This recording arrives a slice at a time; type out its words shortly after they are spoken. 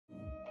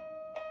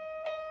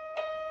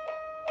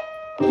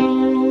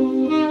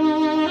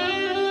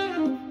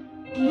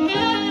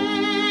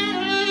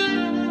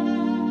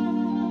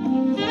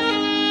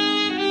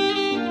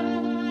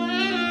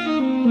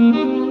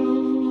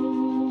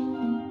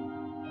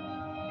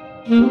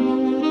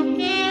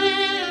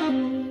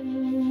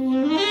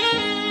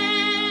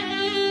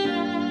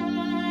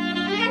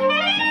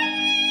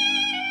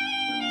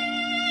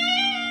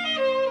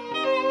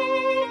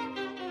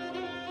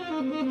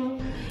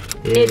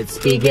It's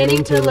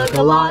beginning to look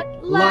a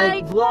lot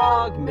like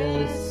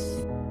Vlogmas.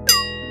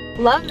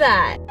 Love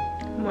that.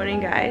 Good morning,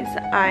 guys.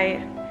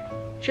 I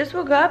just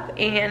woke up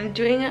and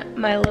doing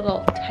my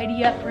little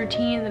tidy up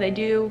routine that I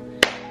do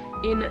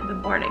in the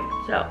morning.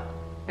 So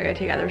I gotta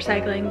take out the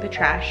recycling, the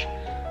trash.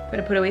 I'm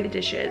gonna put away the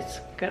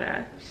dishes.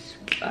 Gonna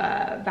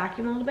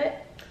vacuum a little bit.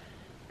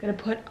 Gonna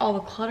put all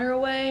the clutter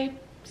away,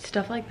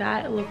 stuff like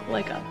that. It looked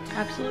like an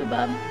absolute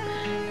bum.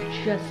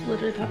 Just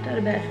literally popped out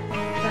of bed.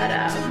 But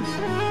that's what I'm doing.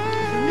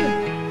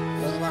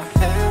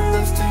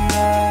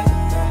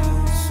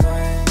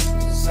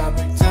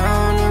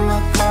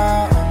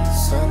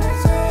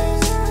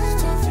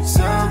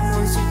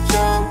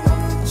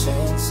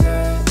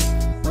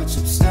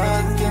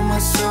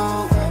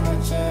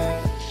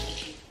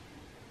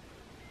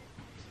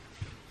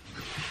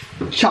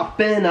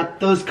 Chopping up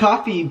those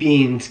coffee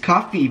beans,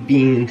 coffee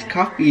beans,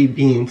 coffee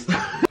beans.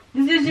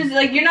 This is just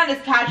like, you're not as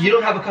passionate. You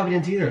don't have a coffee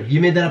dance either. You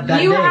made that up that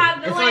day.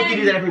 Have the it's not like you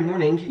do that every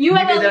morning. You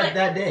made that up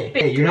that day.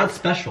 Hey, you're not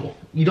special.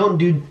 You don't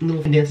do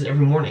little dances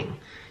every morning.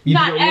 You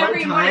not do it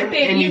every one morning, time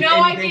babe. and You know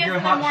I dance in the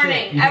hot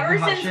morning. shit. Ever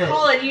since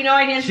college, you know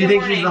I dance in the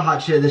morning. She thinks she's the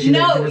hot shit that she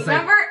No, dances.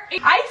 remember?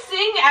 I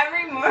sing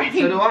every morning.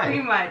 So do I.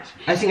 Pretty much.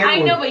 I sing every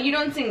morning. I know, but you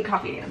don't sing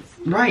coffee dance.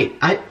 Right.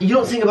 You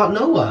don't sing about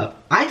Noah.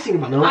 I sing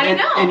about Noah. I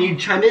know. And you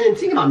chime in and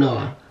sing about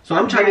Noah. So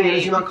I'm chiming in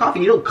and singing about coffee.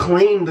 You don't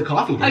claim the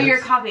coffee dance. Oh, you're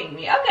copying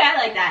me. Okay, I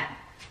like that.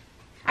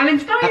 I'm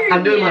inspiring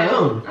I'm doing you. my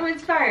own. I'm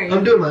inspiring.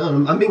 I'm doing my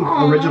own. I'm being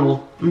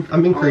original.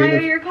 I'm being creative. Oh my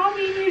God, you're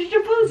copying me. You're just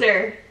a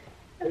poser.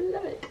 I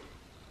love it.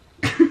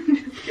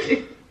 Just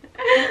kidding.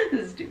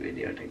 This is stupid.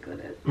 You don't take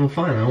it. Well,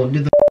 fine. I won't do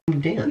the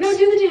dance. No,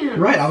 do the dance.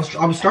 Right. I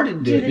was starting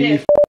to do it.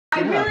 Dance.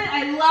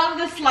 I love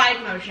the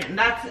slide motion.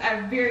 That's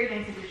a very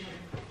nice addition.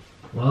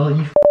 Well,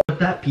 you up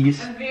that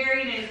piece. A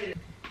very nice addition.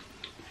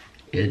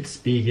 It's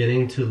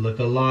beginning to look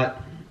a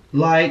lot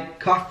like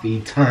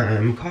coffee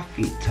time.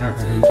 Coffee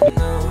time.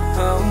 Know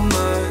how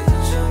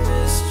much I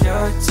missed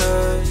your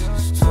touch.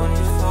 24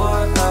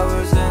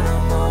 hours and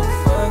I'm all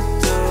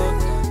fucked up.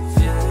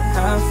 Feeling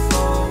half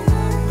full,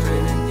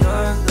 craving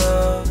your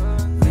love.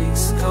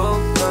 Weeks go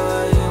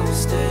by and we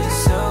stay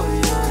so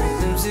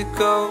young.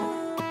 Whimsical,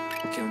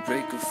 can't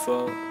break a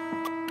fall.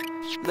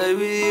 Lay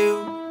with you,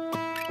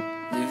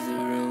 leave the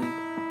room.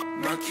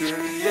 My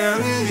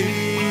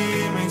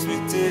curiosity makes me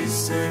do the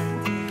same.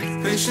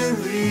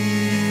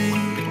 Patiently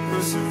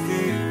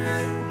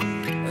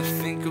persevering. I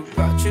think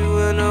about you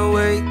when I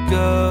wake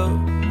up.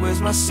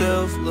 Where's my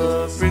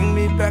self-love? Bring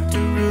me back to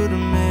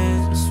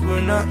rudiments.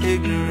 We're not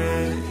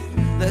ignorant.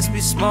 Let's be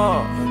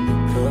small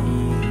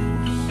undercover.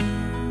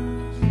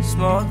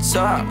 Small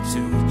talk to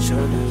each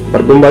other.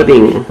 Badung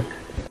bading.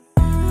 I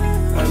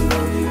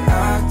love you, I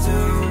do.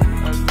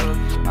 I love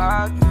you,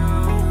 I do.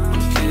 I'm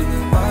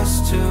killing us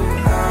too.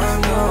 I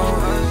know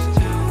us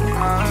too.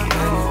 I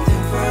know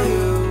anything for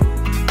you.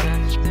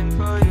 Anything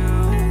for you.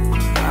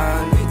 I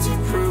need to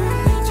prove,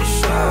 need to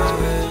show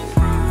it.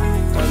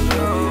 I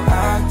love you,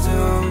 I do.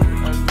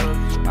 I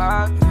love you, I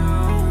do.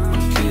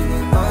 I'm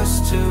killing us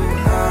too.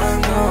 I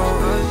know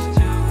us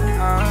too.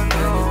 I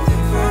know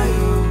anything for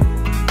you.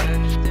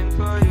 Anything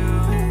for you.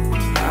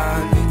 I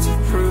need to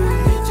prove,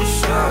 need to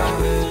show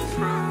it.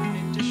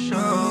 Need to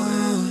show it.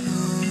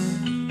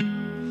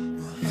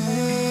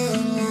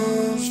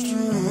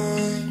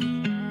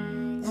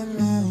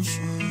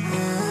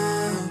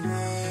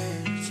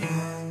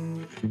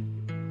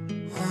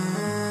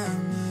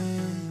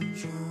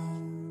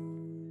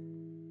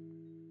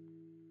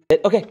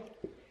 Okay.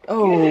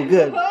 Oh,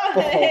 good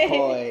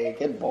boy.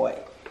 Good boy.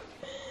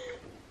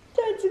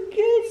 That's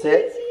good.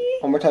 Sit.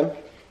 One more time.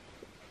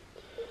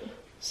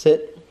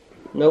 Sit.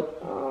 Nope.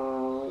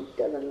 Oh,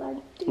 doesn't like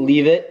it.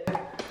 Leave it.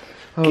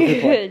 Oh,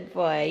 Good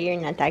boy. You're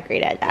not that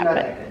great at that,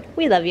 but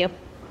we love you.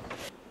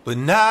 But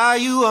now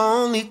you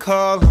only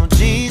call on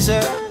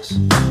Jesus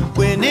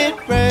when it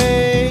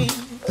rains,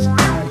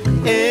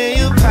 and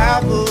you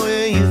pop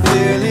when you're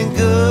feeling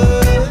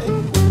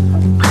good,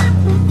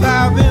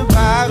 popping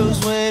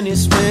bottles when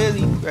it's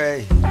really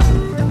great.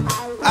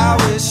 I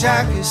wish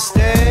I could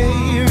stay,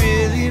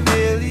 really,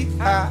 really,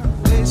 I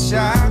wish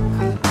I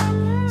could.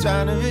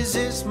 Trying to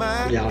resist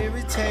my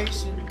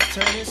irritation,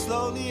 turn it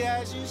slowly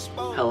as you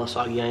spoke. Hella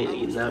soggy, I ain't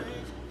eating that.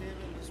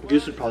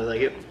 Goose would probably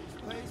like it.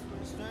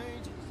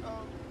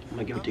 I'm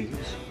gonna give it to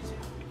Goose.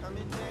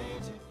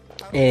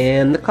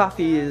 And the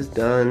coffee is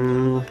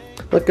done.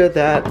 Look at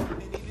that.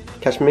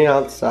 Catch me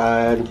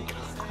outside.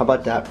 How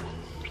about that?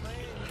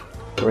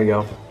 There we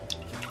go.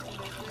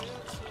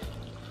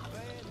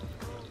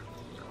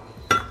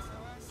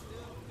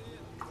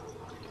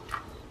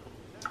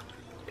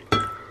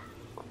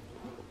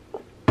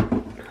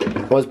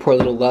 always pour a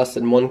little less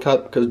in 1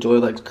 cup because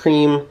Julia likes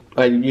cream.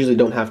 I usually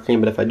don't have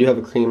cream, but if I do have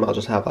a cream, I'll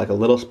just have like a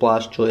little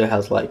splash. Julia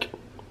has like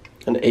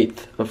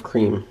 1/8 of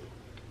cream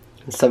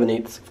and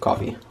 7/8 of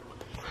coffee.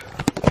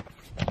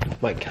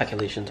 My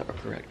calculations are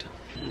correct.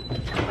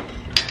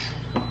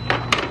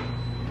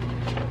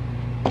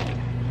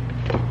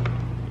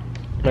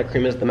 My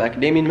cream is the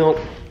macadamia milk.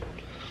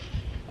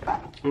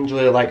 And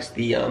Julia likes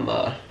the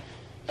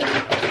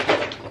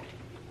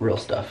real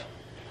stuff.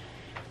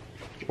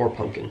 Or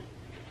pumpkin.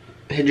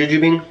 Hey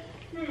Jujubing,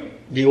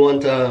 do you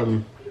want yeah. I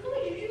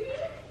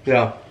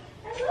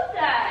love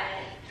that.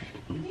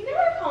 You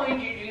never call me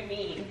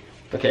Jujubing.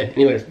 Okay,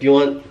 anyways, do you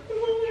want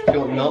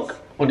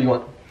milk? What do you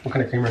want? What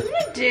kind of creamer?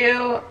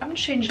 I'm gonna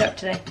change it up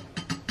today.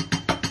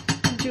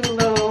 Do a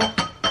little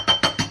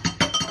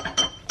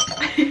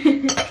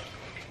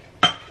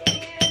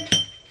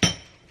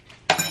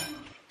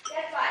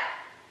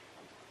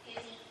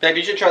Babe,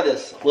 you should try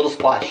this. A little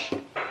splash. I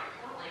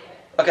don't like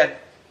it. Okay.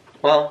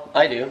 Well,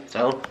 I do,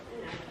 so.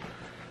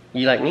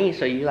 You like me,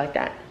 so you like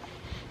that.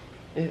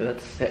 Ew,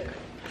 that's sick.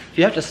 If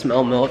you have to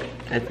smell milk,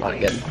 it's not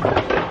good.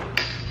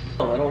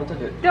 Oh, I don't want to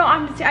touch it. No,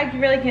 I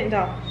really can't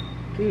tell.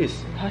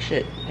 Please, hush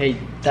it. Hey,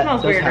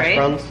 Smells those weird, hash right?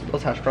 browns,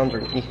 those hash browns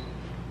are. It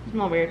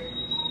smells weird.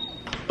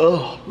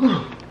 Oh,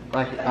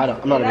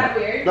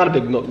 I'm not a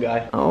big milk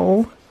guy.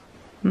 Oh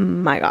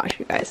my gosh,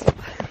 you guys.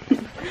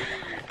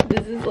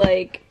 This is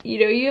like,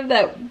 you know, you have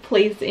that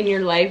place in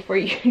your life where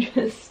you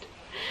just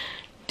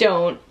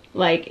don't,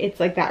 like, it's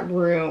like that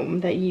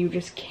room that you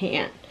just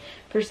can't.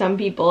 For some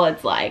people,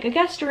 it's like a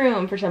guest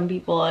room. For some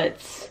people,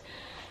 it's,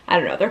 I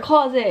don't know, their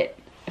closet.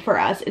 For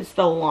us, it's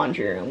the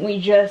laundry room.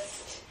 We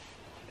just,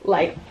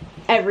 like,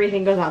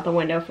 everything goes out the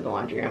window for the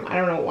laundry room. I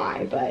don't know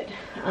why, but,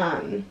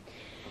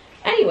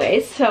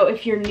 anyways, so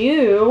if you're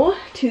new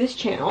to this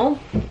channel,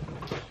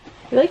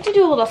 we like to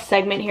do a little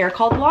segment here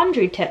called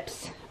laundry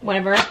tips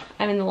whenever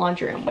I'm in the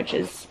laundry room, which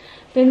has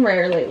been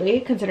rare lately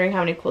considering how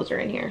many clothes are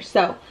in here.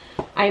 So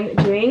I'm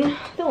doing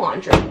the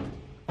laundry.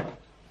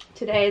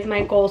 Today is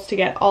my goal is to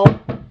get all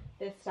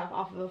this stuff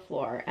off of the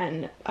floor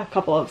and a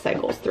couple of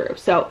cycles through.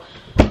 So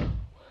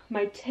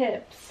my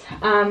tips,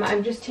 I'm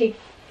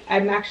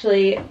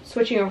actually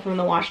switching over from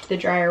the wash to the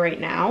dryer right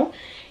now.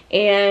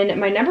 And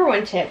my number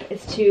 1 tip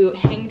is to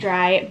hang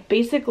dry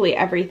basically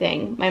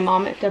everything. My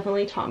mom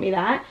definitely taught me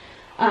that.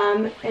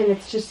 And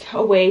it's just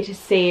a way to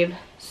save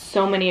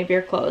so many of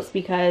your clothes,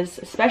 because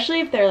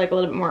especially if they're like a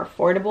little bit more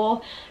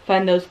affordable,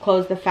 find those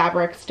clothes, the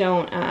fabrics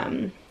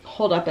don't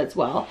hold up as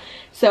well.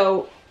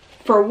 So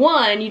for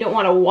one, you don't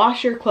want to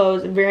wash your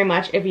clothes very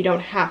much if you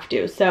don't have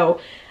to. So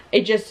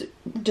it just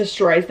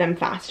destroys them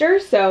faster.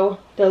 So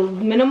the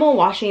minimal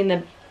washing,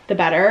 the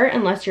better,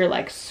 unless you're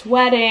like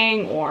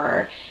sweating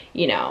or,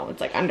 you know,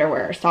 it's like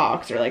underwear or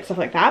socks or like stuff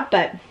like that.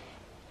 But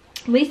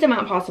least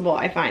amount possible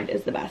I find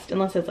is the best,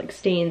 unless it's like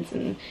stains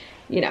and,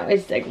 you know,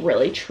 it's like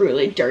really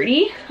truly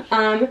dirty.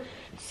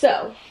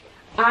 So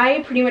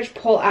I pretty much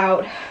pull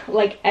out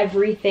like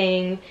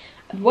everything,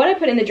 what I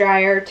put in the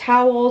dryer: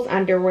 towels,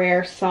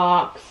 underwear,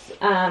 socks,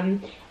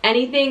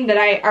 anything that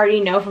I already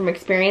know from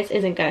experience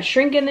isn't gonna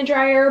shrink in the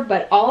dryer.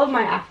 But all of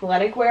my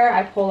athletic wear,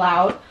 I pull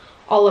out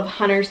all of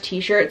Hunter's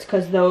t-shirts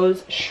because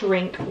those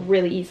shrink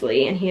really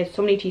easily, and he has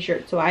so many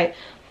t-shirts, so I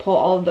pull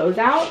all of those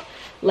out.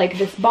 Like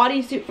this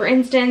bodysuit, for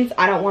instance,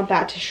 I don't want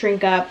that to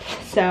shrink up,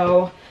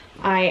 so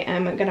I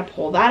am gonna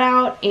pull that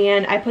out.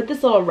 And I put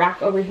this little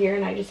rack over here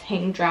and I just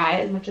hang dry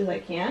as much as I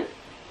can.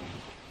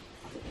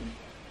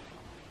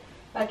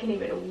 If I can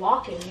even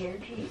walk in here,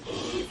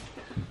 geez.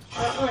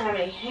 I don't really have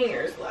any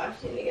hangers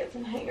left. I need to get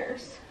some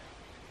hangers.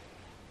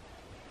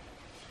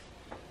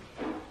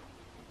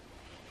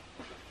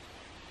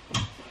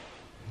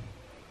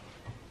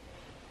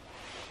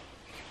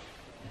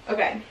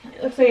 Okay,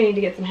 it looks like I need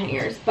to get some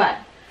hangers, but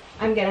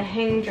I'm gonna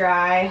hang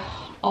dry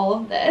all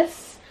of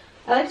this.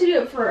 I like to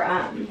do it for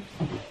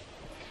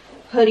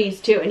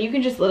hoodies too, and you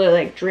can just literally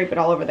like drape it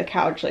all over the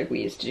couch like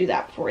we used to do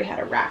that before we had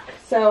a rack.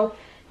 So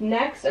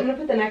next, I'm gonna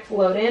put the next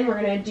load in. We're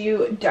gonna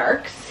do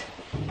darks.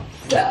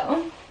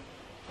 So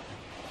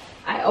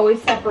I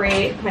always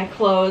separate my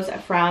clothes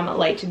from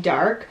light to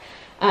dark,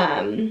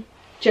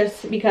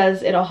 just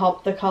because it'll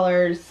help the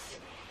colors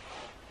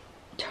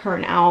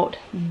turn out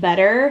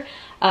better.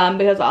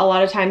 Because a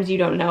lot of times you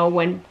don't know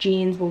when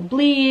jeans will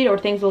bleed or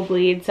things will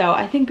bleed. So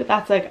I think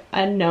that's like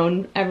a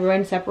known,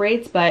 everyone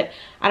separates, but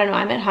I don't know.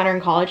 I met Hunter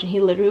in college and he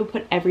literally would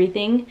put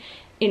everything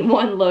in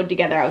one load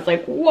together. I was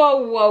like,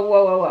 whoa, whoa,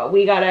 whoa, whoa, whoa.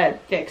 We gotta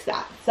fix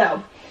that.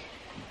 So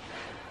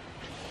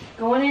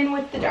going in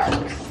with the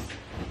darks.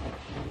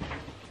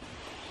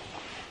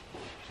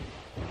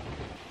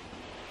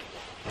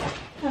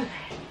 Okay.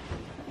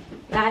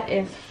 That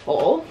is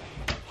full.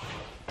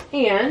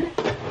 And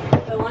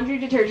the laundry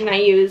detergent I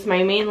use,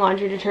 my main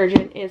laundry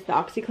detergent, is the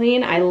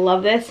OxyClean. I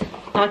love this.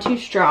 Not too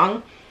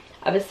strong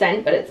of a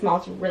scent, but it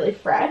smells really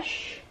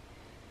fresh.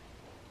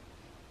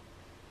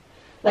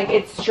 Like,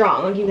 it's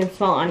strong. Like, you can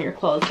smell it on your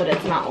clothes, but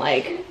it's not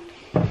like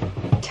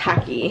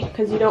tacky,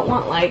 because you don't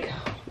want like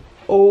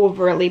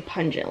overly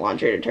pungent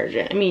laundry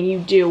detergent. I mean, you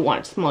do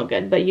want it to smell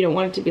good, but you don't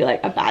want it to be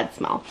like a bad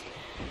smell.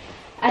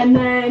 And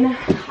then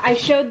I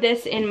showed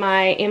this in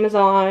my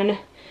Amazon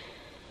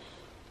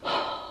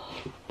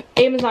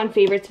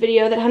favorites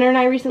video that Hunter and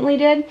I recently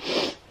did.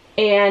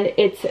 And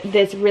it's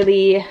this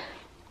really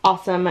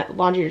awesome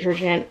laundry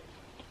detergent.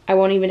 I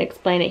won't even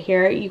explain it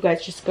here. You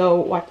guys just go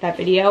watch that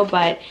video.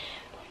 But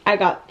I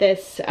got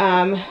this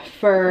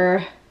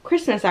for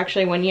Christmas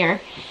actually one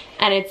year.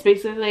 And it's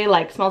basically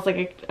like, smells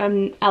like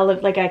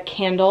a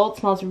candle. It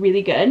smells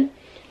really good.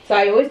 So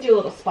I always do a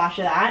little splash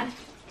of that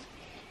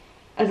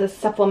as a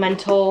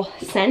supplemental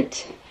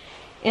scent,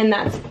 and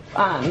that's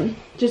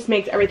just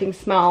makes everything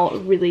smell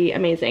really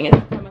amazing. And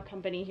it's from a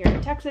company here in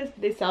Texas,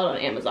 but they sell it on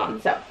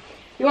Amazon. So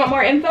if you want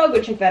more info,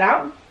 go check that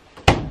out.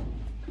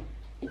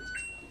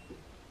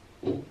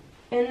 And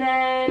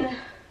then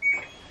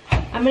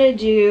I'm gonna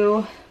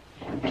do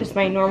just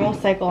my normal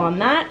cycle on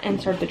that and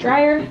start the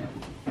dryer.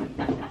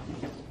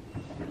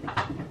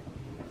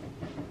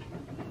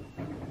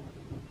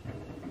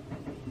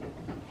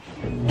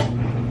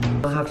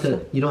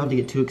 You don't have to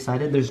get too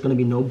excited. There's gonna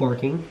be no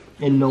barking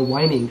and no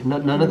whining.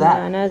 None of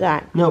that. None of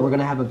that. No, we're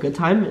gonna have a good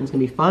time, and it's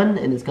gonna be fun,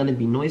 and it's gonna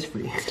be noise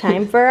free. It's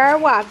time for our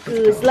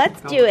walkaboos. Let's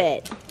do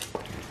it.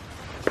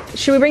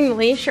 Should we bring the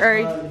leash or?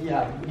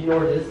 Yeah, you know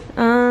where it is.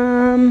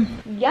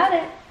 Got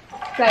it.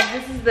 Guys,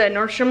 this is the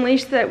Nordstrom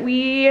leash that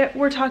we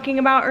were talking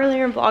about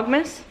earlier in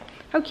Vlogmas.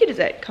 How cute is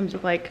it? It comes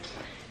with like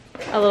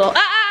a little.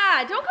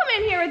 Don't come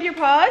in here with your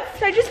paws.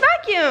 I just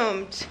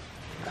vacuumed.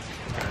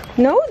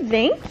 No,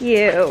 thank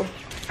you.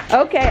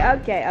 Okay.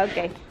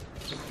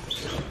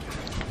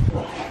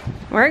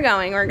 We're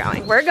going.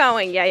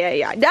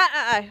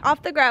 Yeah.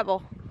 Off the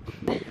gravel.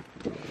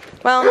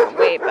 Well, not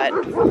wait, but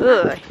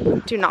ugh,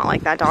 do not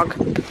like that dog.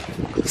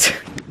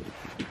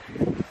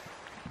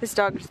 This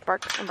dog just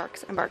barks and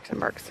barks and barks and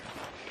barks.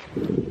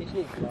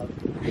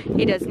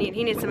 He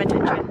needs some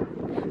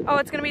attention. Oh,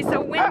 it's gonna be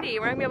so windy.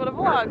 We're not gonna be able to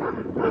vlog.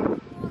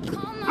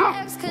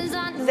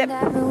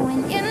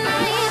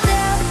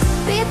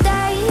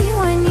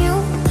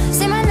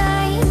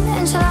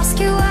 She'll ask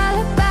you all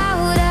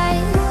about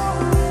it.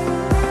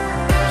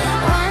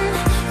 When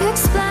you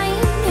explain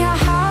your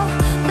how,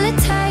 will it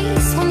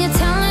taste when you're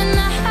telling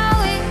her how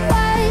it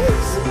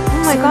was?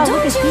 Oh my God,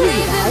 look at Don't you these,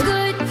 leave guys. the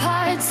good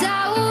parts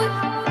out.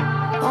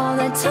 All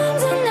the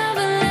times I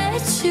never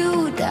let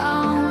you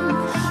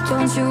down.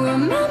 Don't you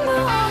remember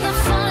all the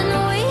fun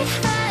we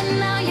had?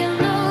 Now you're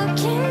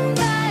looking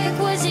back.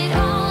 Was it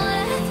all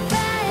a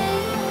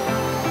fake?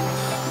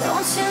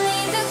 Don't you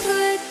leave the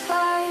good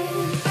parts.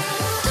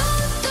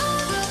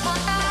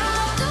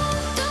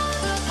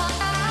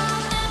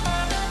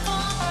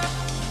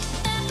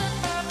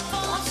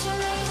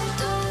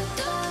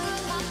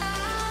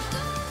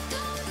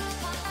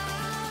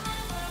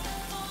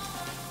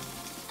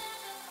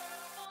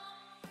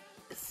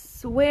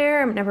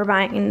 Swear I'm never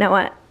buying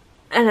Noah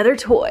another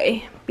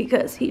toy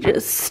because he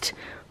just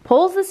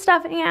pulls the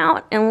stuffing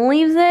out and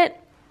leaves it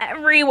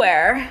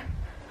everywhere.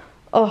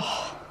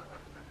 Oh,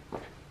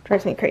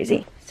 drives me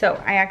crazy.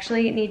 So I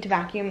actually need to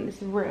vacuum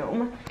this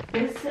room.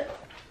 This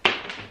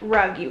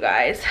rug, you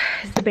guys,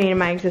 is the bane of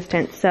my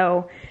existence.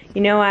 So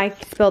you know I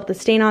spilled the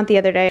stain on it the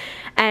other day,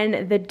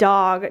 and the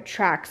dog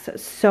tracks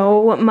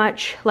so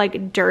much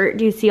like dirt.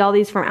 Do you see all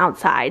these from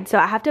outside? So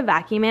I have to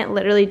vacuum it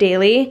literally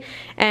daily,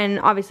 and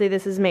obviously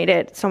this has made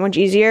it so much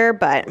easier,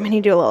 but I'm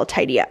gonna do a little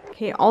tidy up.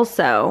 Okay,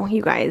 also,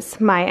 you guys,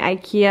 my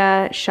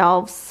IKEA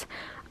shelves,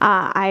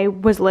 I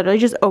was literally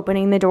just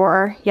opening the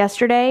door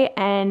yesterday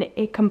and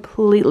it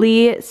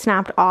completely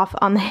snapped off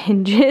on the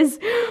hinges,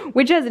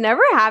 which has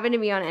never happened to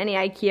me on any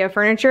IKEA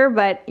furniture,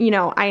 but you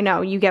know, I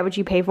know you get what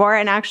you pay for,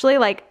 and actually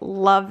like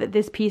love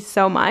this piece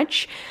so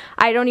much.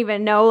 I don't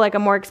even know like a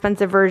more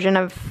expensive version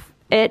of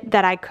it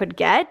that I could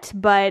get,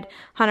 but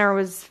Hunter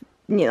was,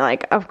 you know,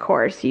 like, of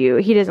course he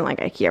doesn't like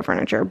IKEA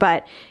furniture,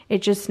 but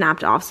it just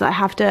snapped off, so I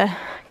have to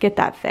get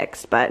that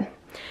fixed. But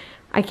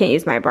I can't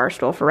use my bar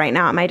stool for right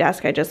now at my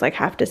desk. I just like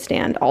have to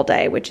stand all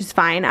day, which is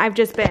fine. I've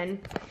just been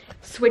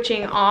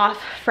switching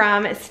off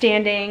from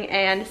standing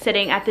and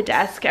sitting at the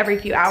desk every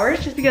few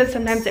hours just because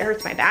sometimes it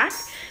hurts my back.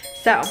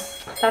 So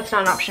that's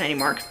not an option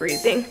anymore because we're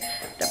using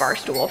the bar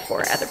stool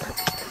for other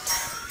purposes.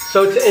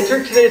 So to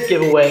enter today's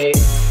giveaway,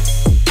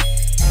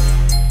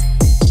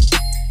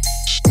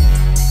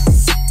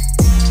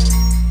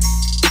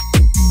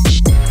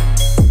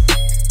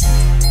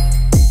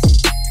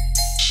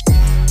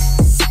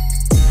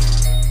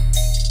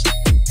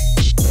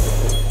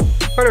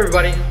 alright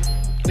everybody,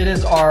 it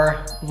is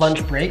our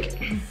lunch break.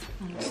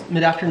 It's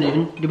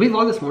mid-afternoon. Did we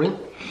vlog this morning?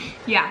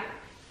 Yeah.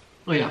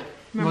 Oh yeah.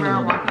 Remember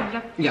our walking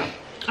stuff?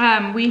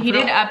 Yeah. We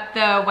heated up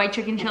the white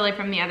chicken chili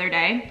from the other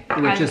day.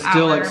 Which is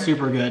still like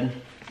super good.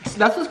 So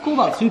that's what's cool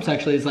about soups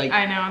actually, is like,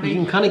 I know, you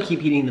can kind of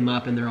keep heating them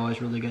up and they're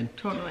always really good.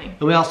 Totally.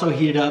 And we also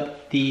heated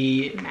up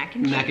the Mac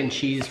and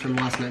cheese from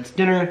last night's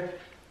dinner.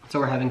 So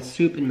we're having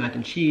soup and mac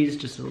and cheese,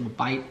 just a little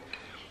bite.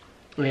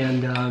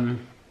 And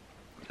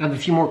I have a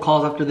few more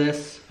calls after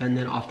this and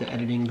then off to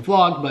editing the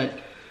vlog, but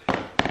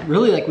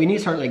really like we need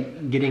to start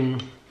like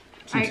getting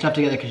some stuff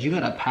together because you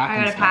gotta pack.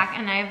 I gotta pack,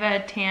 and I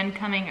have a tan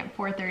coming at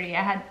 4:30.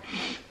 I had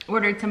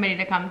ordered somebody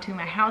to come to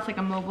my house, like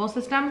a mobile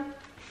system.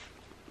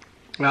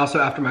 I also,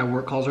 after my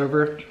work call's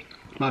over,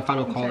 my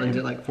final call ends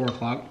at like 4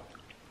 o'clock,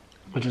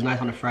 which is nice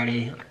on a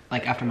Friday.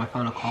 Like after my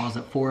final call is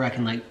at 4, I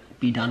can like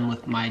be done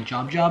with my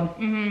job.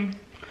 And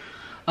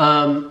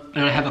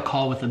I have a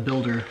call with a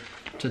builder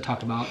to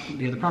talk about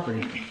the other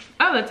property.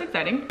 Oh, that's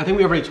exciting. I think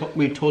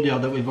we told y'all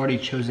that we've already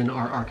chosen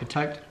our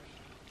architect.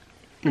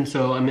 And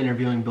so I'm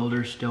interviewing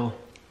builders still.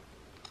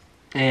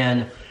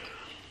 And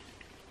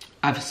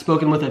I've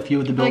spoken with a few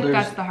of the builders. I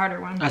think that's the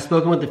harder one. I've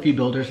spoken with a few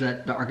builders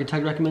that the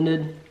architect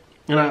recommended.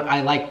 And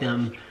I like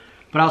them.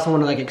 But I also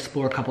want to like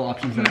explore a couple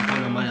options that I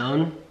found on my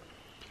own.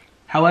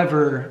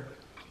 However,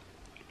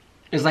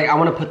 it's like I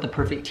want to put the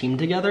perfect team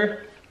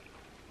together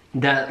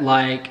that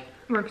like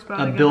works well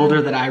a together.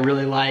 builder that I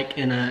really like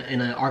and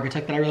an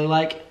architect that I really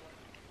like.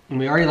 And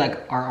we already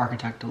like our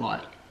architect a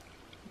lot.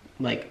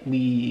 Like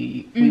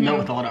we met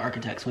with a lot of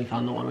architects and we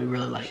found the one we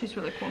really like. She's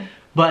really cool.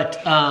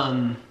 But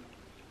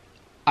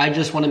I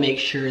just want to make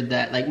sure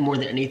that like more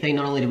than anything,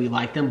 not only do we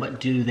like them, but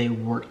do they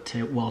work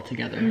well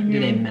together? Do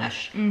they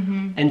mesh?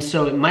 And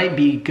so it might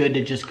be good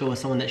to just go with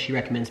someone that she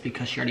recommends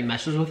because she already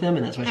meshes with them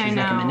and that's why she's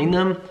recommending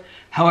them.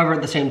 However,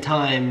 at the same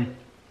time,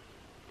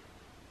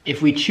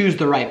 if we choose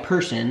the right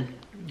person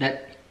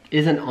that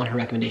isn't on her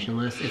recommendation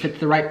list, if it's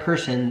the right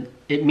person,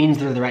 it means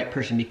they're the right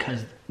person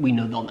because we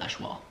know they'll mesh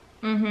well.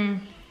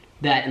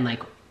 That and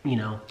like, you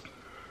know,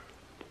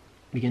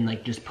 we can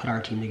like just put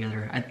our team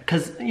together.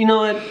 Cause you know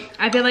what?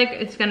 I feel like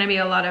it's gonna be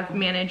a lot of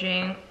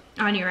managing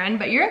on your end,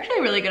 but you're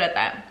actually really good at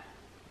that.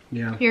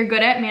 Yeah. You're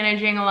good at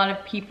managing a lot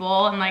of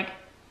people and like,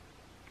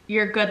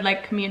 you're a good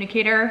like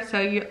communicator. So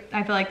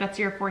I feel like that's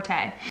your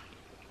forte.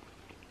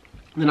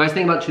 The nice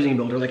thing about choosing a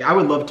builder, like I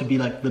would love to be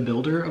like the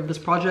builder of this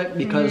project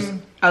because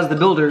as the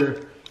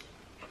builder,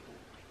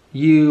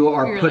 you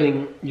are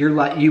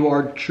you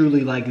are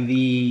truly like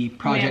the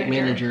project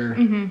manager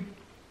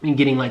and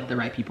getting like the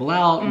right people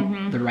out,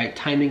 the right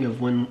timing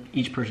of when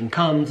each person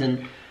comes.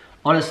 And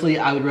honestly,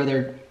 I would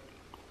rather,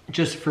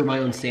 just for my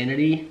own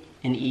sanity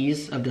and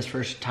ease of this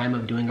first time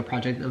of doing a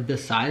project of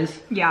this size,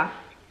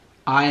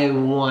 I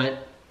want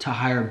to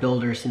hire a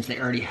builder since they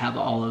already have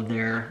all of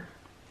their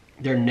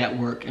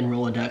network and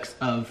Rolodex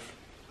of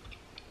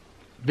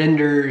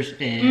vendors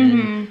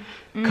and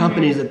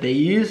companies that they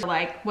use.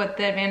 Like what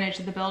the advantage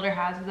that the builder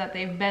has is that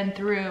they've been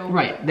through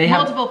they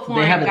multiple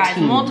flooring guys,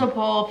 team.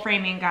 Multiple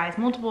framing guys,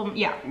 multiple,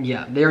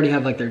 yeah, they already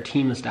have like their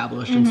team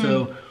established. And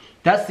so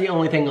that's the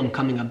only thing I'm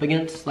coming up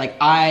against. Like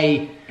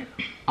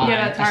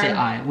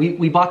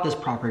we bought this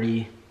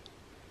property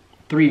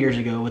 3 years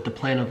ago with the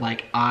plan of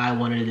like, I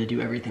wanted to do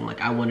everything.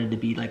 Like I wanted to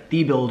be like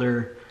the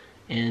builder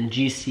and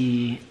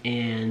GC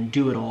and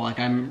do it all. Like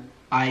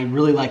I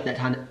really like that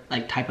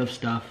type of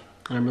stuff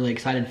and I'm really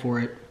excited for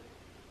it.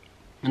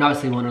 And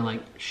obviously want to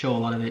like show a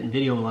lot of it and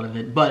video a lot of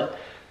it, but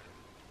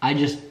I'm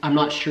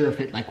not sure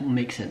if it like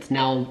makes sense.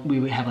 Now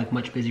we have like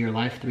much busier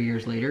life 3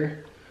 years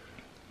later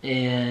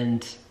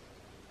and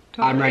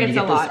I'm ready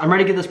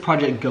to get this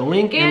project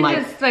going. And like,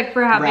 just like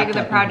for how big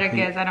the project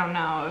is, I don't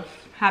know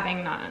if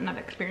having not enough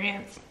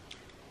experience.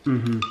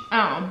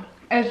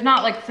 It's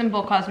not like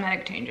simple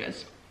cosmetic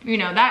changes. You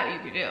know, that you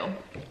could do.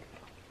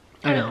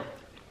 I know.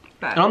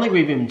 But I don't think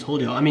we've even told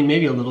you. I mean,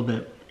 maybe a little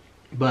bit,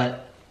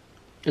 but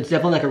it's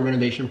definitely like a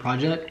renovation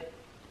project,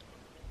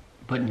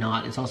 but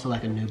not. It's also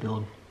like a new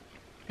build.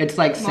 It's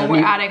like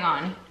we're adding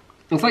on.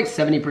 It's like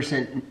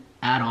 70%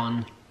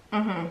 add-on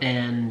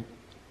and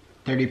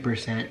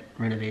 30%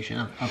 renovation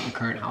of the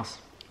current house.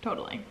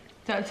 Totally.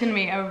 So it's gonna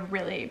be a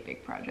really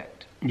big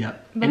project.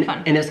 Yep. But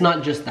fun. And it's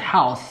not just the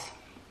house,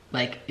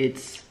 like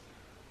it's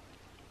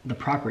the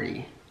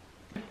property.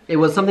 It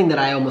was something that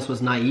I almost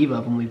was naive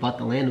of when we bought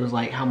the land, was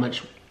like how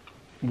much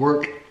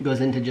work goes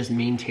into just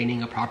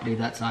maintaining a property of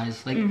that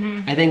size. Like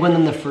I think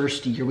within the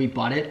first year we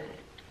bought it,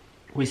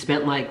 we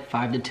spent like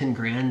 5 to 10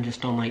 grand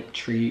just on like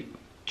trees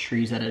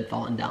that had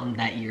fallen down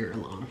that year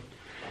alone.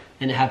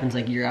 And it happens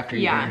like year after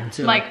year. Yeah,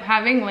 so, like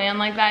having land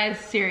like that is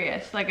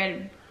serious. Like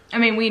I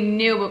mean, we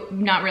knew, but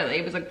not really.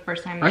 It was like the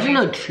first time. I didn't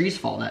know trees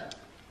fall that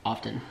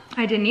often.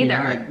 I didn't either. You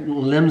know, like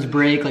limbs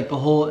break, like the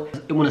whole,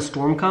 when a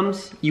storm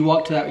comes, you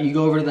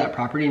go over to that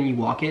property and you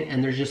walk it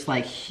and there's just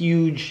like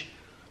huge,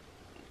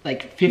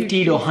 like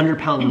 50 to 100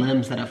 pound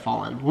limbs that have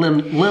fallen.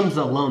 Limbs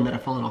alone that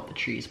have fallen off the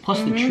trees, plus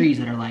the trees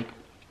that are like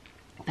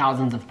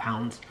thousands of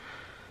pounds.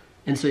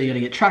 And so you gotta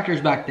get tractors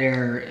back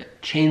there,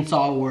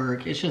 chainsaw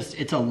work.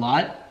 It's a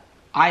lot.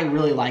 I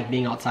really like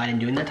being outside and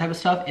doing that type of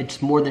stuff.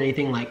 It's more than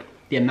anything like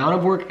the amount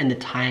of work and the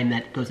time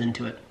that goes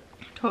into it.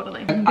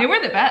 Totally. They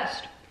were the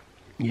best.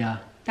 Yeah.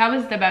 That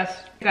was the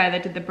best guy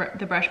that did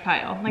the brush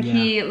pile. Like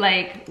he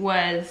like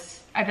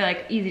was, I feel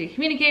like, easy to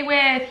communicate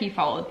with. He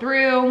followed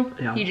through.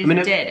 Yeah. He just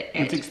did it.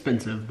 It's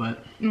expensive,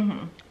 but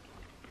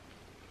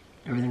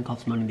everything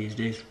costs money these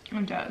days.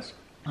 It does.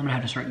 I'm gonna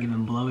have to start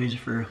giving blowies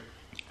for.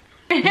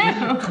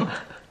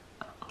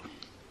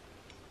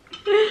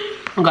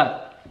 Okay.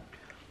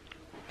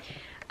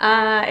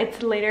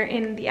 It's later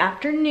in the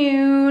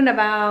afternoon,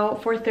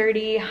 about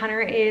 4:30.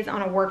 Hunter is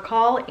on a work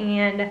call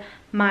and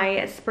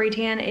my spray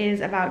tan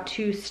is about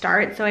to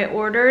start. So I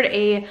ordered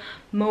a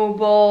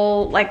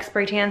mobile like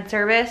spray tan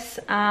service.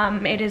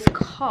 It is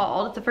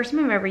called, it's the first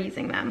time I'm ever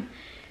using them,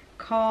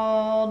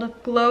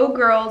 called Glow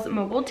Girls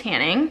Mobile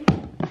Tanning.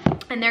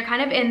 And they're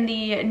kind of in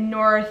the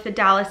North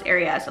Dallas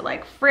area. So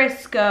like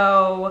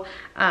Frisco,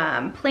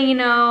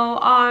 Plano,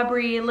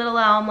 Aubrey, Little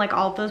Elm, like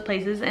all of those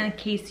places. And in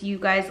case you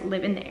guys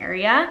live in the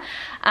area,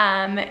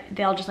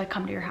 they'll just like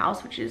come to your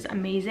house, which is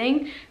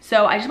amazing.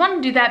 So I just wanted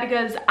to do that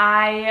because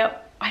I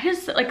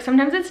just like,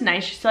 sometimes it's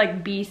nice just to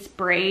like be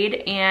sprayed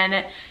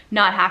and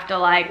not have to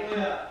like,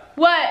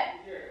 what?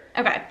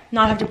 Okay,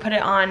 not have to put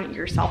it on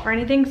yourself or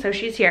anything. So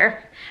she's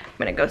here. I'm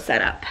gonna go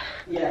set up.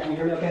 Yeah, can you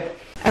hear me okay?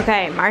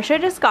 Okay,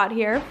 Marsha just got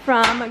here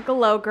from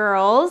Glow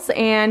Girls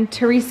and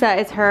Teresa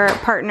is her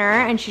partner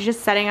and she's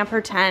just setting up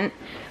her tent,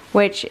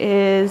 which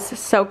is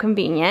so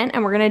convenient.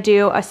 And we're gonna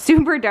do a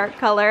super dark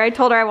color. I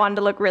told her I wanted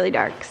to look really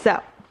dark, so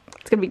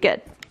it's gonna be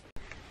good.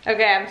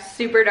 Okay, I'm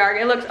super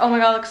dark. It looks, oh my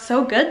God, it looks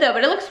so good though,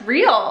 but it looks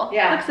real.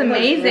 Yeah, it looks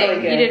amazing.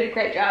 Really you did a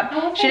great job.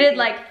 Oh, she did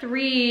like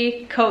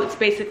 3 coats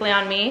basically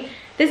on me.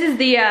 This is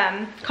the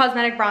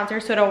cosmetic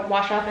bronzer, so it'll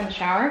wash off in the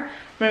shower.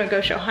 I'm gonna go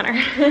show Hunter.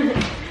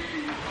 Let's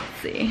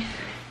see.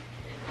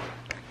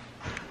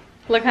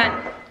 Look, hun.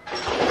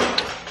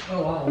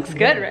 Oh wow. Looks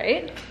good,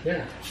 right?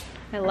 Yeah.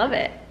 I love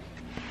it.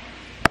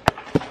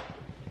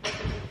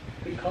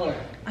 Good color.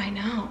 I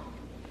know.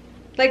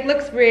 Like,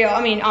 looks real.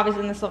 I mean,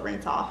 obviously this will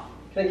rinse off.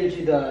 Can I get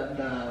you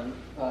the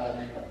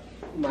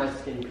my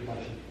skin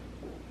complexion?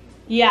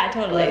 Yeah,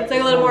 totally. It's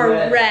like a little more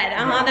red.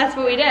 That's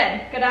what we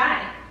did. Good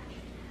eye.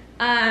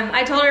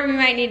 I told her we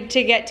might need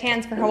to get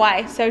tans for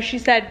Hawaii, so she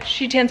said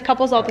she tans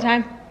couples all the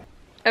time.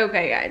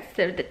 Okay, guys,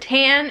 so the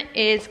tan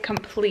is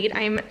complete.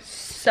 I'm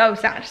so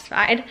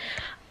satisfied.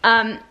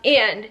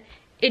 And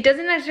it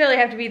doesn't necessarily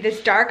have to be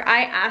this dark.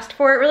 I asked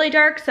for it really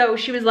dark, so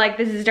she was like,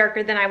 this is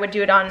darker than I would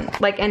do it on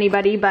like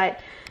anybody, but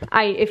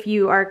if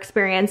you are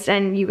experienced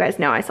and you guys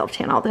know I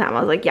self-tan all the time,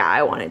 I was like, yeah,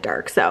 I want it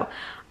dark. So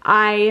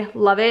I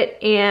love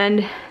it,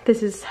 and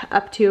this is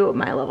up to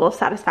my level of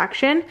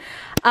satisfaction.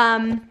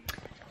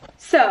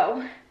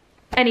 So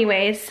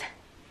anyways,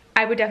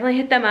 I would definitely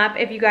hit them up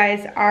if you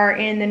guys are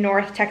in the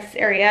North Texas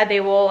area.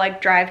 They will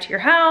like drive to your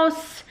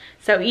house.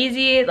 So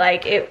easy,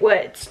 like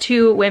it's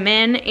 2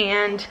 women,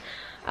 and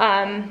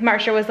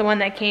Marsha was the one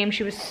that came.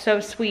 She was so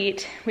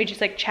sweet. We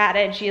just like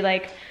chatted. She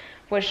like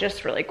was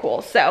just really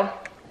cool. So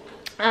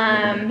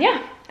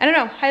yeah, I don't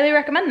know, highly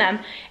recommend them.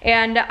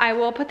 And I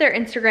will put their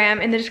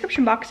Instagram in the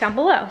description box down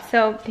below.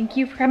 So thank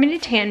you for coming to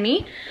tan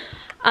me.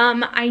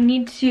 I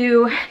need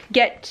to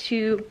get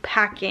to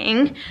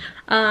packing,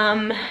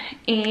 and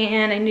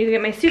I need to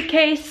get my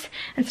suitcase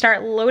and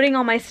start loading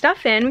all my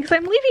stuff in because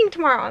I'm leaving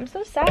tomorrow. I'm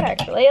so sad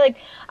actually. Like,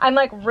 I'm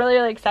like really,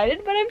 really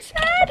excited, but I'm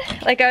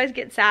sad. Like, I always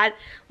get sad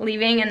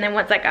leaving, and then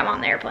once like I'm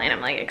on the airplane,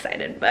 I'm like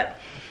excited, but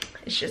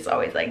it's just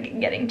always like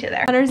getting to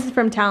there. Hunter's is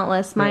from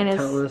Talentless. Mine is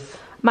Talentless.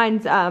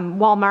 Mine's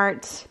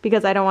Walmart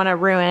because I don't want to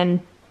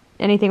ruin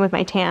anything with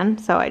my tan,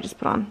 so I just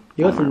put on Walmart.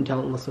 You got some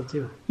Talentless stuff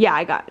too. Yeah,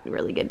 I got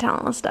really good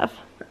Talentless stuff.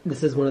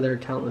 This is one of their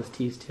Talentless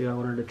tees too. I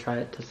wanted to try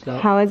it, test it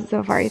out. How is it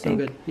so far, you think?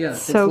 So good. Yeah,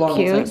 so it's long.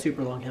 cute. It's like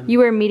super long hem. You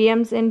wear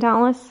mediums in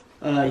Talentless?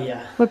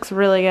 Yeah. Looks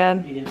really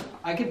good. Mediums.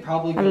 I could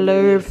probably go I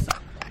love.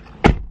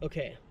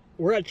 Okay,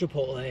 we're at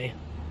Chipotle.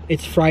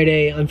 It's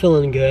Friday. I'm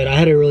feeling good. I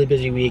had a really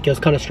busy week. It was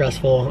kind of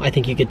stressful. I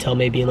think you could tell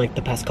maybe in like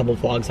the past couple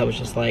vlogs I was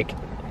just like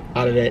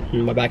out of it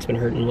and my back's been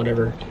hurting,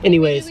 whatever.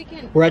 Anyways,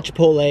 we're at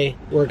Chipotle.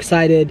 We're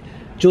excited.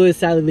 Julia's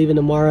sadly leaving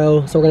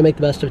tomorrow, so we're gonna make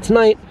the best of it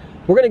tonight.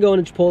 We're gonna go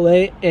into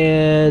Chipotle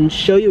and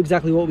show you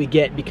exactly what we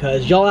get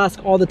because y'all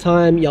ask all the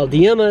time. Y'all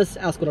DM us,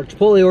 ask what our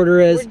Chipotle order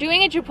is. We're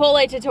doing a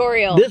Chipotle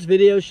tutorial. This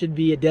video should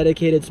be a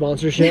dedicated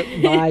sponsorship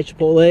by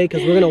Chipotle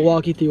because we're gonna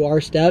walk you through our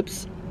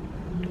steps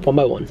one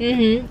by one.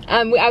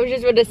 I was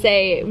just about to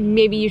say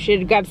maybe you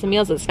should grab some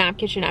meals at Snap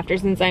Kitchen after,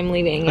 since I'm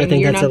leaving. I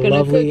think that's a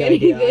lovely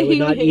idea. I would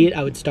not eat.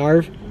 I would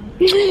starve.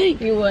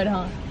 You would,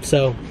 huh?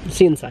 So,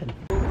 see you inside.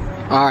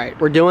 All right,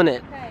 we're doing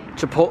it.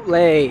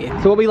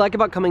 Chipotle. So what we like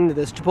about coming to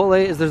this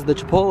Chipotle is there's the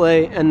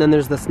Chipotle, and then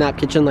there's the Snap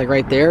Kitchen like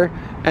right there,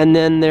 and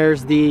then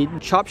there's the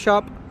Chop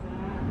Shop.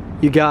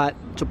 You got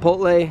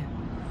Chipotle,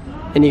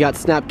 and you got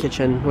Snap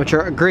Kitchen, which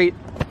are a great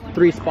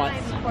 3 spots.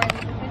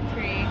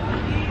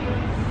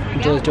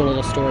 Julie's doing a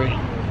little story.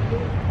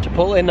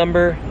 Chipotle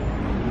number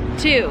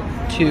 2.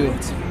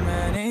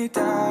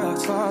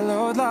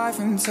 Followed life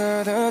into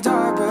the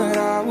dark, but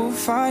I will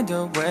find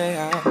a way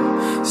out.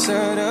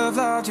 Should have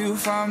loved you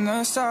from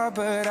the start,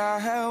 but I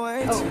had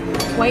way too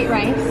much. White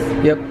rice.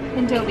 Yep.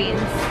 Pinto beans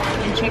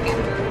and chicken.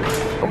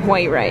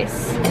 White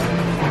rice.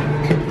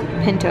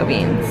 Pinto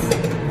beans.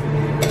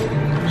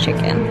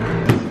 Chicken.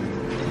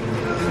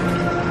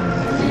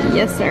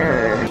 Yes,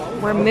 sir.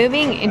 We're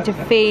moving into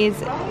phase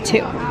 2.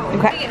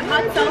 Okay.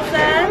 Hot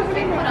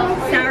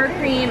salsa, sour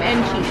cream,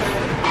 and cheese.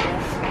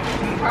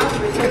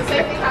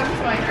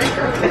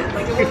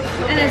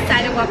 And a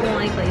side of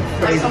guacamole, please.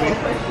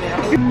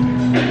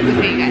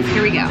 Okay, you guys,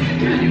 here we go.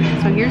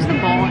 So here's the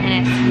bowl,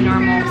 and it's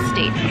normal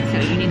state. So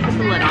you need to put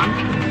the lid on.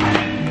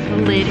 The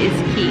lid is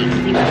key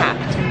because you have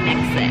to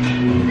mix it.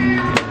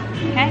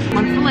 Okay,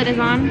 once the lid is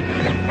on,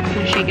 I'm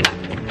gonna shake it up.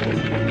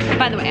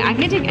 By the way, I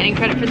can't take any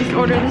credit for this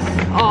order. This is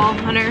all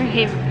Hunter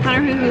Hoo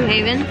Hoo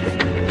Haven.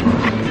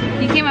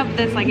 He came up with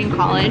this like in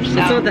college, so.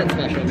 It's not that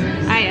special.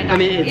 I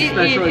mean, it's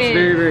special, it's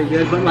very, very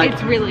good, but like.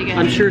 It's really good.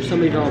 I'm sure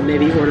some of y'all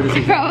maybe order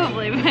this.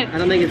 Probably, but. I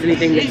don't think it's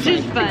anything that's it's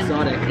just like,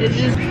 fun. exotic. It's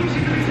just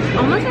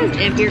almost as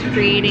if you're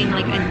creating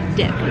like a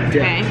dip,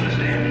 okay?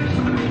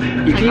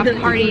 You Like a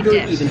party you can go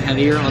dip. even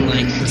heavier on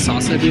like the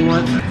salsa if you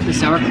want. The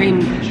sour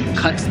cream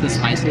cuts the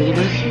spice a little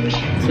bit,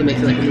 so it makes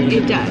it like a little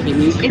bit. It does.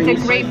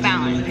 It's a great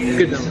balance.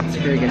 Good balance,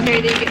 very good.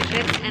 Okay, then you get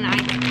chips, and I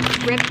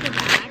rip the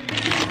bag,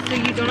 so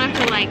you don't have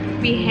to like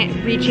be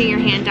reaching your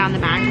hand down the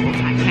bag the whole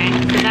time, okay?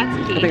 So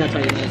that's key. I think I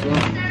taught you that as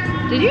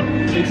well. Did you?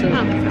 I think so.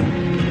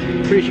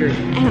 Oh. Pretty sure.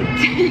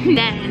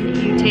 Then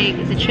you take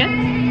the chip,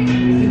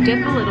 you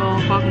dip a little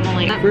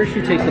guacamole. First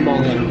you take the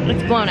mallow.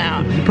 It's blown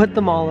out. You put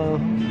the mallow.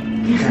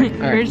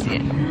 First, you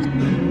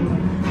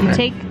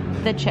take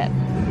the chip,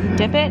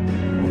 dip it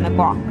in the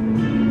guac,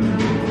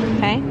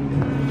 okay?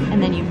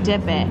 And then you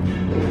dip it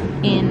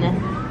in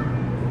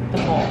the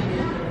bowl.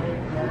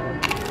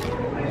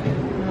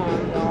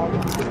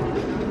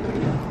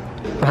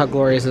 How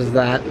glorious is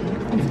that?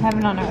 It's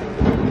heaven on earth.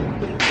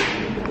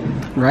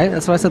 Right?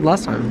 That's what I said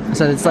last time. I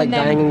said it's like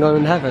dying and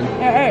going to heaven.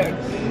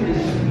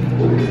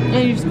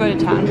 And you just go to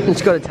town.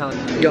 Let's go to town.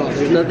 Yo,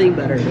 there's nothing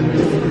better than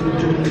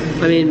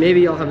this. I mean,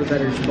 maybe y'all have a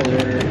better Chipotle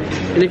order.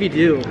 And if you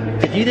do,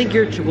 if you think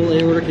your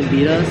Chipotle order can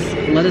beat us,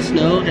 let us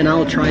know and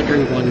I'll try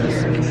during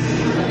Vlogmas.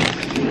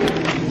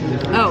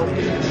 Oh,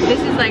 this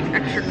is like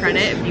extra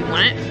credit if you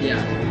want it.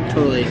 Yeah,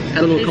 totally.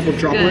 Add a little couple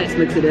droplets,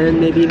 mix it in,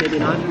 maybe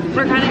not.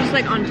 We're kind of just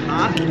like on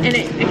top, and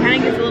it kind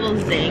of gives a little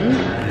zing.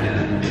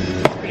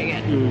 It's pretty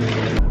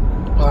good.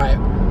 Alright,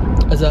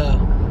 as a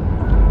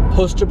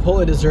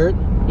post-Chipotle dessert,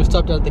 we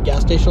stopped out at the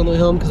gas station on the way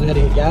home because we had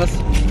to get gas.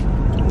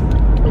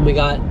 And we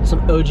got some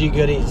OG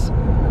goodies.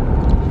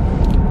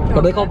 What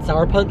are they called?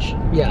 Sour Punch?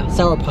 Yeah,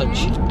 Sour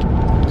Punch.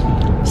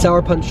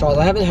 Sour Punch straws.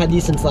 I haven't had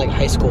these since like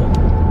high school.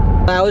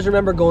 I always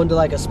remember going to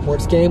like a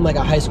sports game, like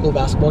a high school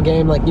basketball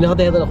game. Like, you know how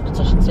they have little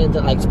concession stands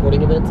at like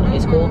sporting events in high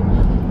school?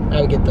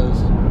 I would get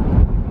those.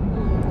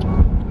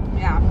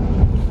 Yeah.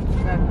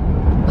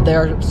 But they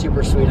are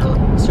super sweet,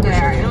 huh? Super They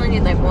are. sweet. You only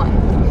need like one.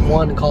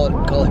 One, call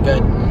it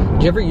good.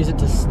 Did you ever use it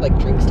to like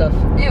drink stuff?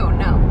 Ew,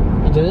 no.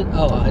 You did it?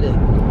 Oh, I did.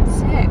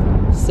 Sick.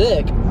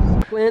 Sick.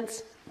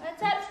 Squints.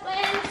 What's up,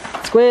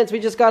 Squints? Squints, we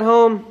just got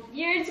home.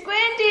 You're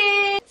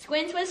squinting.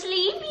 Squints was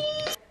sleepy.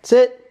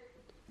 Sit.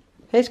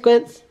 Hey,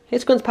 Squints. Hey,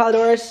 Squints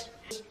Palidorus.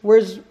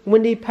 Where's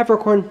Wendy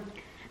Peppercorn?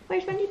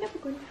 Where's Wendy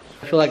Peppercorn?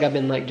 I feel like I've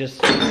been like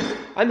just,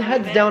 I'm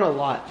heads down a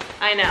lot.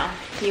 I know.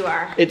 You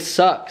are. It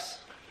sucks.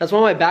 That's why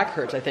my back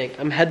hurts, I think.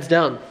 I'm heads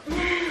down.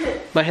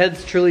 My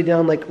head's truly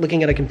down, like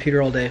looking at a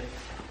computer all day.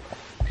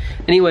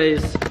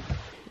 Anyways,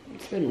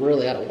 it's been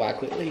really out of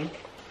whack lately.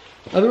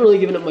 I haven't really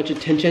given it much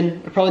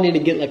attention. I probably need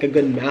to get like a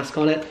good mask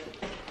on it.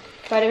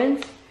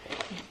 Vitamins?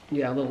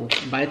 Yeah, a little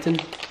biotin.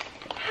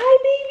 Hi,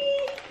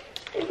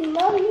 baby. I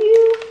love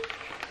you.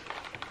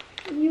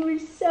 You were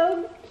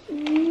so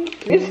cute.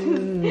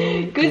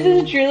 Goose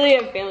is truly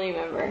a family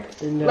member.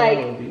 No, like,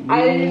 baby.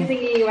 I was just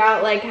thinking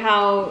about like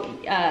how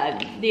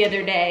the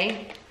other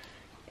day,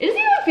 it doesn't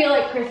even feel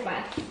like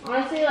Christmas.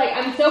 Honestly, like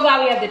I'm so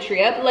glad we have the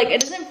tree up. Like it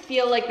doesn't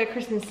feel like the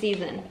Christmas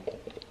season.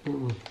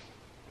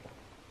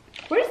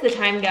 Where does the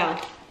time go?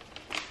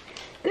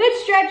 Good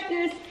stretch,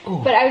 Goose. Oh,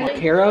 but I was like,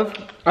 Care of?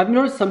 I've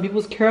noticed some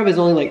people's Care of is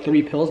only like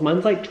 3 pills.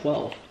 Mine's like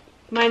 12.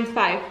 mine's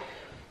 5.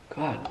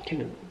 God,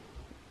 take a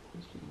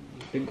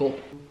big gulp.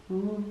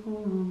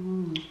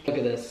 Look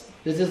at this.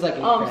 This is like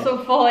Oh, I'm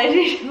so full. I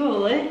didn't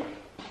know it.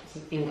 This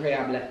is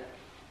incredible.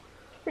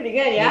 Pretty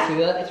good, You yeah. see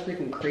that? That's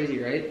freaking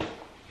crazy, right?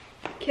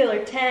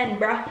 Killer 10,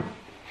 bruh.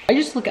 I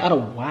just look out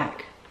of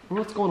whack. I don't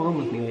know what's going on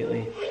with me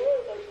lately.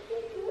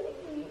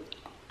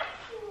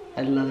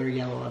 Red leather,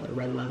 yellow leather,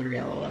 red leather,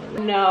 yellow leather.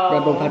 No.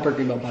 Red bell pepper,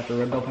 green bell pepper,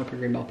 red bell pepper,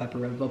 green bell pepper,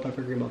 red bell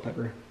pepper, green bell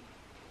pepper.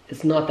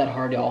 It's not that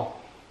hard,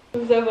 y'all.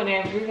 It's so funny.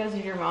 I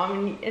messaged your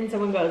mom and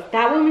someone goes,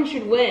 "That woman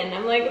should win."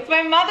 I'm like, it's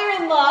my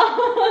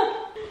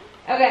mother-in-law.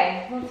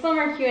 Okay, let's film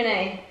our Q&A.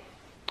 I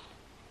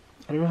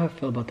don't know how I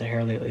feel about the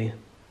hair lately.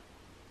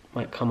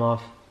 Might come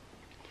off.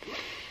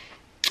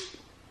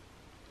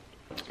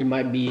 It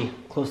might be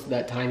close to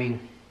that timing.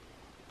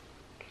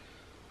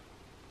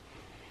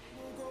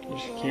 I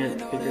just can't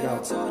figure it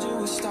out. Told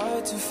you it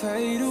started to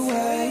fade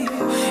away. It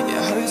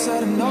hurts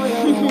that I know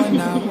you're the one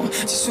now.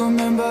 Just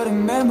remember the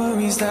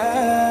memories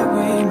that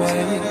we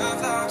made.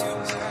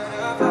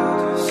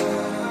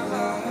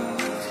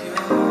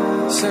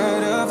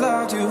 Should have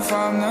loved you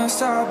from the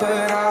start, but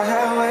I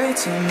had way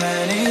too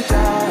many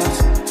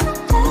doubts.